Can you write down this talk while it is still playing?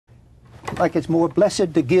like it's more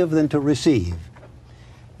blessed to give than to receive.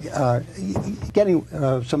 Getting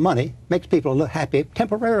some money makes people look happy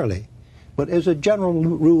temporarily, but as a general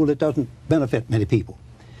rule, it doesn't benefit many people.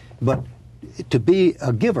 But to be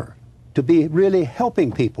a giver, to be really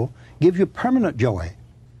helping people, gives you permanent joy.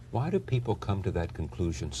 Why do people come to that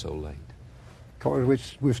conclusion so late?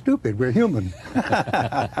 Because we're stupid, we're human.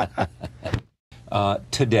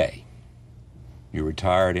 Today, you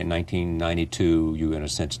retired in 1992. You, in a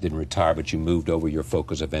sense, didn't retire, but you moved over your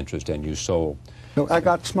focus of interest and you sold. No, I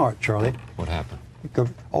got smart, Charlie. What happened? Because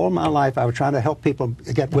all my life I was trying to help people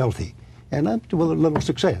get wealthy, and with a little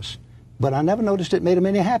success. But I never noticed it made them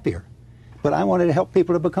any happier. But I wanted to help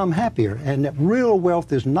people to become happier, and that real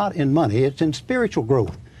wealth is not in money, it's in spiritual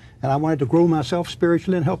growth. And I wanted to grow myself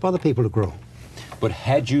spiritually and help other people to grow. But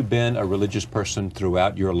had you been a religious person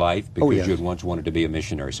throughout your life? Because you had once wanted to be a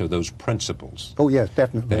missionary. So those principles yes,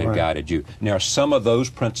 definitely, that had guided you. Now, are some of those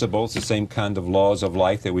principles the same kind of laws of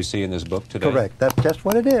life that we see in this book today? Correct. That's just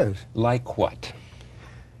what it is. Like what?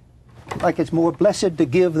 Like it's more blessed to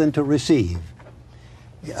give than to receive.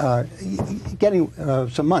 Getting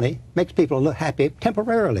some money makes people look happy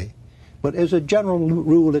temporarily, but as a general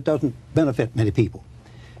rule, it doesn't benefit many people.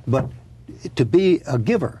 But to be a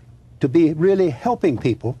giver, to be really helping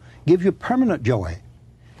people, gives you permanent joy.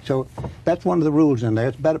 So that's one of the rules in there.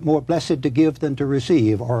 It's more blessed to give than to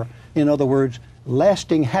receive, or in other words,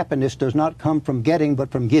 lasting happiness does not come from getting but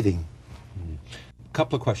from giving.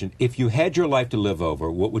 Couple of questions. If you had your life to live over,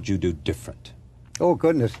 what would you do different? Oh,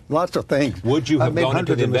 goodness, lots of things. Would you have gone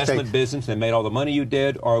into the investment business and made all the money you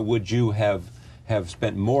did, or would you have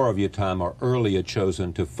spent more of your time or earlier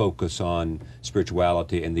chosen to focus on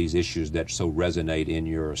spirituality and these issues that so resonate in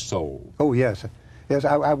your soul? Oh, yes. Yes,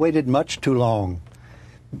 I waited much too long.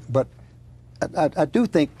 But I do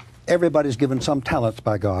think everybody's given some talents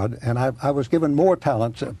by God, and I was given more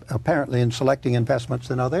talents, apparently, in selecting investments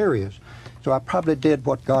than other areas. So I probably did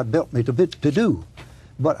what God built me to do.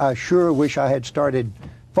 But I sure wish I had started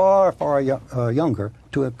far, far younger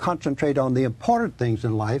to concentrate on the important things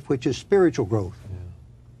in life, which is spiritual growth. Yeah.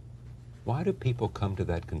 Why do people come to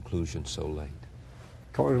that conclusion so late?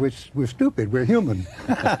 Because we're stupid, we're human.